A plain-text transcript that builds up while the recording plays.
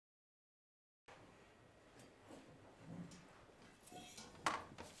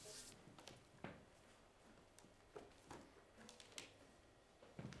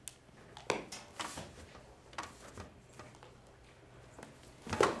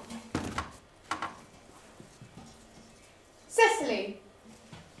Cecily!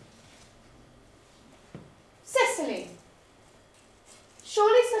 Cecily!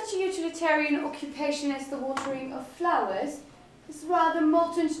 Surely such a utilitarian occupation as the watering of flowers is rather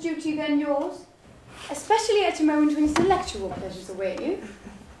Moulton's duty than yours, especially at a moment when intellectual pleasures await you.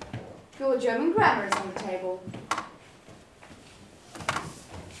 Your German grammar is on the table.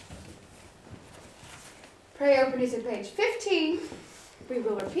 Pray open it at page 15. We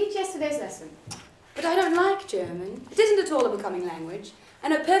will repeat yesterday's lesson. But I don't like German. It isn't at all a becoming language. I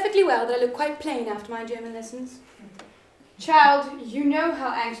know perfectly well that I look quite plain after my German lessons. Child, you know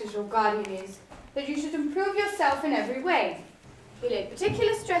how anxious your guardian is, that you should improve yourself in every way. He laid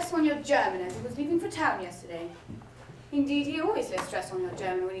particular stress on your German as he was leaving for town yesterday. Indeed, he always lays stress on your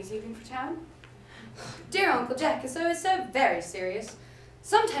German when he's leaving for town. Dear Uncle Jack is so very serious.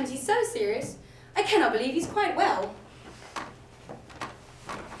 Sometimes he's so serious, I cannot believe he's quite well.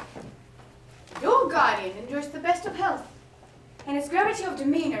 Your guardian enjoys the best of health, and his gravity of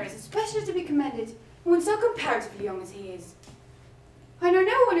demeanour is especially to be commended when so comparatively young as he is. I know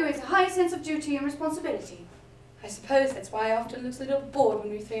no one who has a high sense of duty and responsibility. I suppose that's why I often look a little bored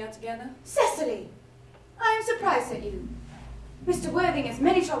when we three are together. Cecily! I am surprised at you. Mr. Worthing has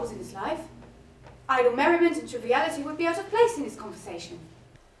many troubles in his life. Idle merriment and triviality would be out of place in his conversation.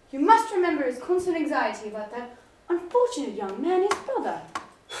 You must remember his constant anxiety about that unfortunate young man, his brother.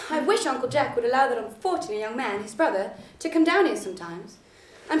 I wish Uncle Jack would allow that unfortunate young man, his brother, to come down here sometimes.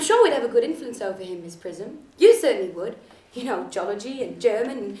 I'm sure we'd have a good influence over him, Miss Prism. You certainly would. You know, geology and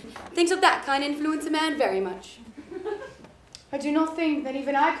German and things of that kind influence a man very much. I do not think that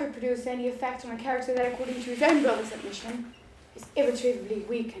even I could produce any effect on a character that, according to his own brother's admission, is irretrievably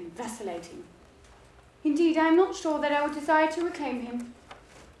weak and vacillating. Indeed, I am not sure that I would desire to reclaim him.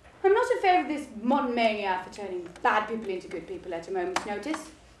 I'm not in favour of this modern mania for turning bad people into good people at a moment's notice.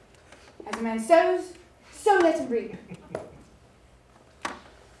 As a man sows, so let him reap.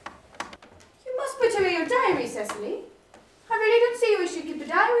 You must put away your diary, Cecily. I really don't see why you should keep a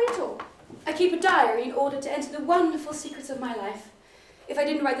diary at all. I keep a diary in order to enter the wonderful secrets of my life. If I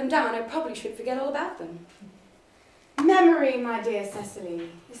didn't write them down, I probably should forget all about them. Memory, my dear Cecily,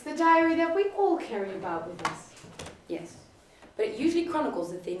 is the diary that we all carry about with us. Yes, but it usually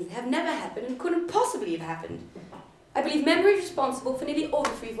chronicles the things that have never happened and couldn't possibly have happened. I believe memory is responsible for nearly all the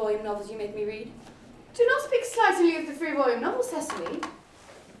 3-volume novels you make me read. Do not speak slightingly of the 3-volume novel, Cecily.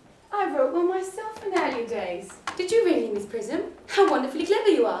 I wrote one myself in earlier days. Did you really, Miss Prism? How wonderfully clever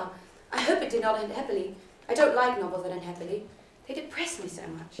you are. I hope it did not end happily. I don't like novels that end happily. They depress me so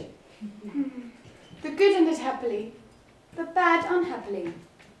much. The good ended happily, the bad unhappily.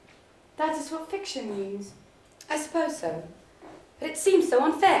 That is what fiction means. I suppose so. But it seems so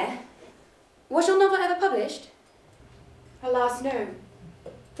unfair. Was your novel ever published? Alas, no.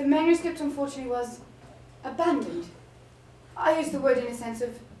 The manuscript, unfortunately, was abandoned. I use the word in a sense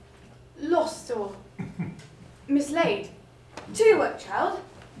of lost or mislaid. To your work, child.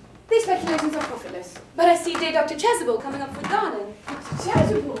 These speculations are profitless. But I see dear Dr. Chasuble coming up from the garden. Dr.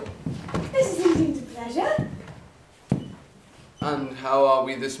 Chasuble? This is indeed a pleasure. And how are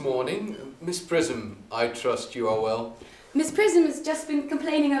we this morning? Miss Prism, I trust you are well. Miss Prism has just been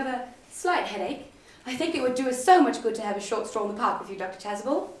complaining of a slight headache. I think it would do us so much good to have a short stroll in the park with you, Dr.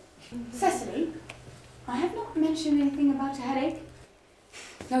 Chasuble. Cecily, I have not mentioned anything about a headache.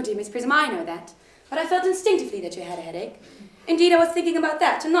 No, dear Miss Prism, I know that. But I felt instinctively that you had a headache. Indeed, I was thinking about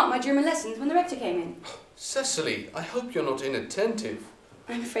that and not my German lessons when the rector came in. Cecily, I hope you're not inattentive.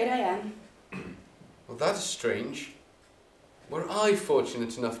 I'm afraid I am. Well, that is strange. Were I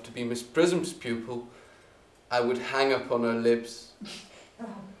fortunate enough to be Miss Prism's pupil, I would hang upon her lips.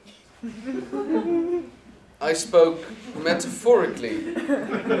 I spoke metaphorically.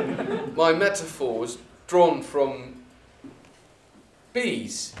 My metaphor was drawn from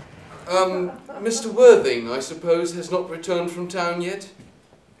bees. Mr. Worthing, I suppose, has not returned from town yet?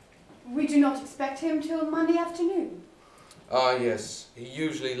 We do not expect him till Monday afternoon. Ah, yes. He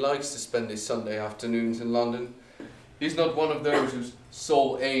usually likes to spend his Sunday afternoons in London. He's not one of those whose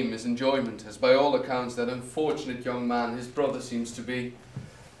sole aim is enjoyment, as by all accounts that unfortunate young man his brother seems to be.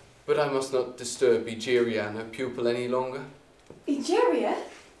 But I must not disturb Egeria and her pupil any longer. Egeria?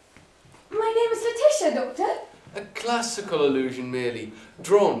 My name is Letitia, Doctor. A classical allusion merely,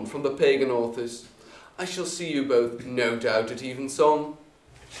 drawn from the pagan authors. I shall see you both, no doubt, at evensong.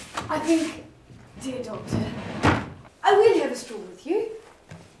 I think, dear Doctor, I will have a stroll with you.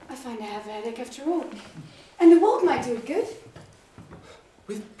 I find I have a headache after all. And a walk might do it good.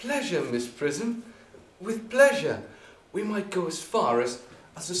 With pleasure, Miss Prism. With pleasure. We might go as far as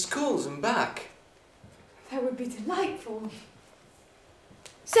the schools and back. That would be delightful.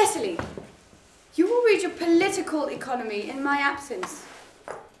 Cecily, You will read your political economy in my absence.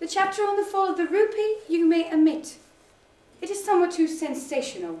 The chapter on the fall of the rupee you may omit. It is somewhat too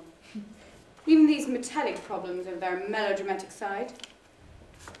sensational. Even these metallic problems have their melodramatic side.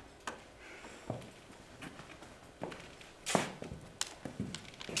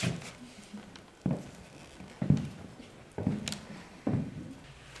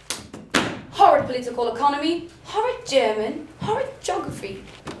 Horrid political economy, horrid German, horrid geography.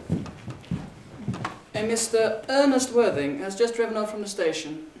 A Mr. Ernest Worthing has just driven off from the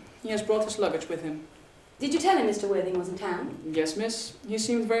station. He has brought his luggage with him. Did you tell him Mr. Worthing was in town? Yes, miss. He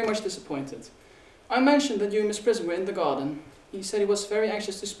seemed very much disappointed. I mentioned that you and Miss Prism were in the garden. He said he was very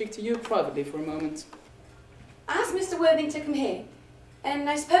anxious to speak to you privately for a moment. Ask Mr. Worthing to come here. And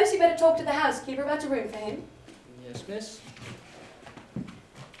I suppose you better talk to the housekeeper about a room for him. Yes, miss.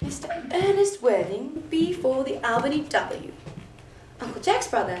 Mr. Ernest Worthing, B4 the Albany W. Uncle Jack's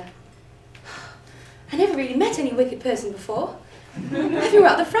brother. I never really met any wicked person before. I've been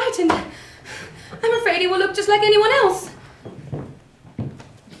rather frightened. I'm afraid he will look just like anyone else.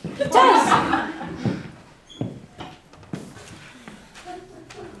 He does.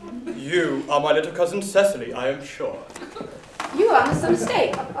 You are my little cousin Cecily, I am sure. You are some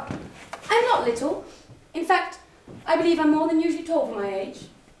mistake. I'm not little. In fact, I believe I'm more than usually tall for my age.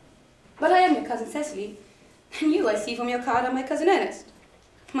 But I am your cousin Cecily. And you, I see from your card, are my cousin Ernest.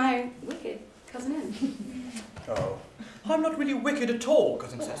 My wicked cousin Ernest. Oh, I'm not really wicked at all,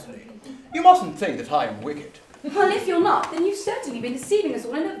 cousin Cecily. You mustn't think that I am wicked. Well, if you're not, then you've certainly been deceiving us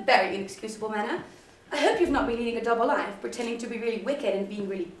all in a very inexcusable manner. I hope you've not been leading a double life, pretending to be really wicked and being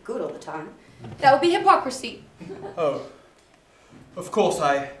really good all the time. That would be hypocrisy. Oh, of course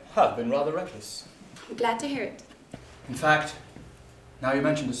I have been rather reckless. I'm glad to hear it. In fact, now you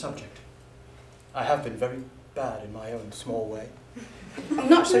mention the subject, I have been very bad in my own small way. I'm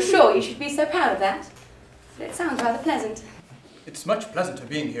not so sure you should be so proud of that. But it sounds rather pleasant. It's much pleasanter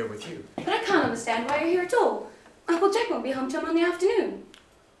being here with you. But I can't understand why you're here at all. Uncle Jack won't be home till Monday afternoon.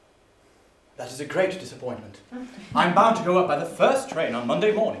 That is a great disappointment. I'm bound to go up by the first train on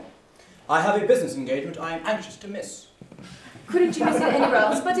Monday morning. I have a business engagement I am anxious to miss. Couldn't you miss it anywhere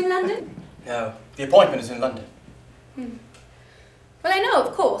else but in London? No, the appointment is in London. Well, I know,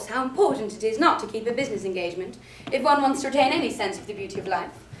 of course, how important it is not to keep a business engagement if one wants to retain any sense of the beauty of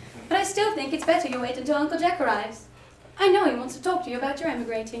life. But I still think it's better you wait until Uncle Jack arrives. I know he wants to talk to you about your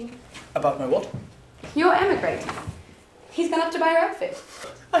emigrating. About my what? You're emigrating. He's gone up to buy your outfit.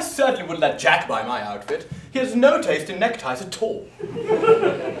 I certainly wouldn't let Jack buy my outfit. He has no taste in neckties at all.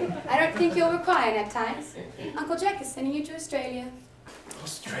 I don't think you'll require neckties. Uncle Jack is sending you to Australia.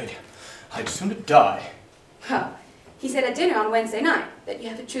 Australia? I'd sooner die. Well, he said at dinner on Wednesday night that you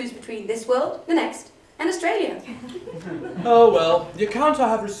have to choose between this world, the next, and Australia. Oh well, the accounts I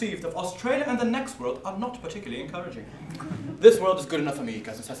have received of Australia and the next world are not particularly encouraging. This world is good enough for me,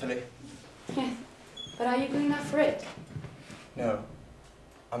 cousin Cecily. Yes, but are you good enough for it? No,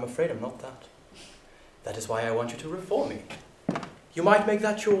 I'm afraid I'm not that. That is why I want you to reform me. You might make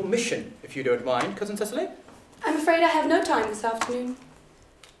that your mission, if you don't mind, cousin Cecily. I'm afraid I have no time this afternoon.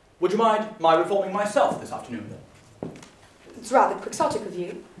 Would you mind my reforming myself this afternoon, then? It's rather quixotic of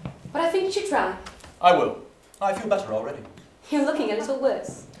you, but I think you should try. I will. I feel better already. You're looking a little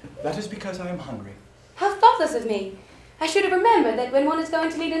worse. That is because I am hungry. How thoughtless of me. I should have remembered that when one is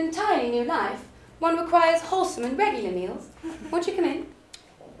going to lead an entirely new life, one requires wholesome and regular meals. Won't you come in?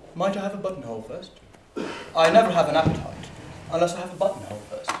 Might I have a buttonhole first? I never have an appetite unless I have a buttonhole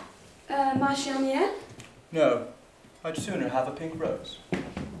first. Marshal miel? No, I'd sooner have a pink rose.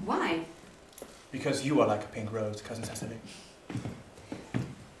 Why? Because you are like a pink rose, cousin Cecily.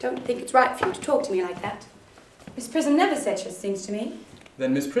 Don't think it's right for you to talk to me like that. Miss Prism never said such things to me.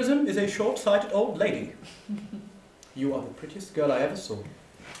 Then Miss Prism is a short-sighted old lady. You are the prettiest girl I ever saw.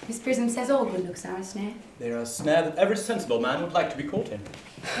 Miss Prism says all good looks are a snare. They are a snare that every sensible man would like to be caught in.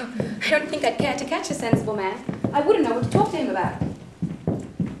 I don't think I'd care to catch a sensible man. I wouldn't know what to talk to him about.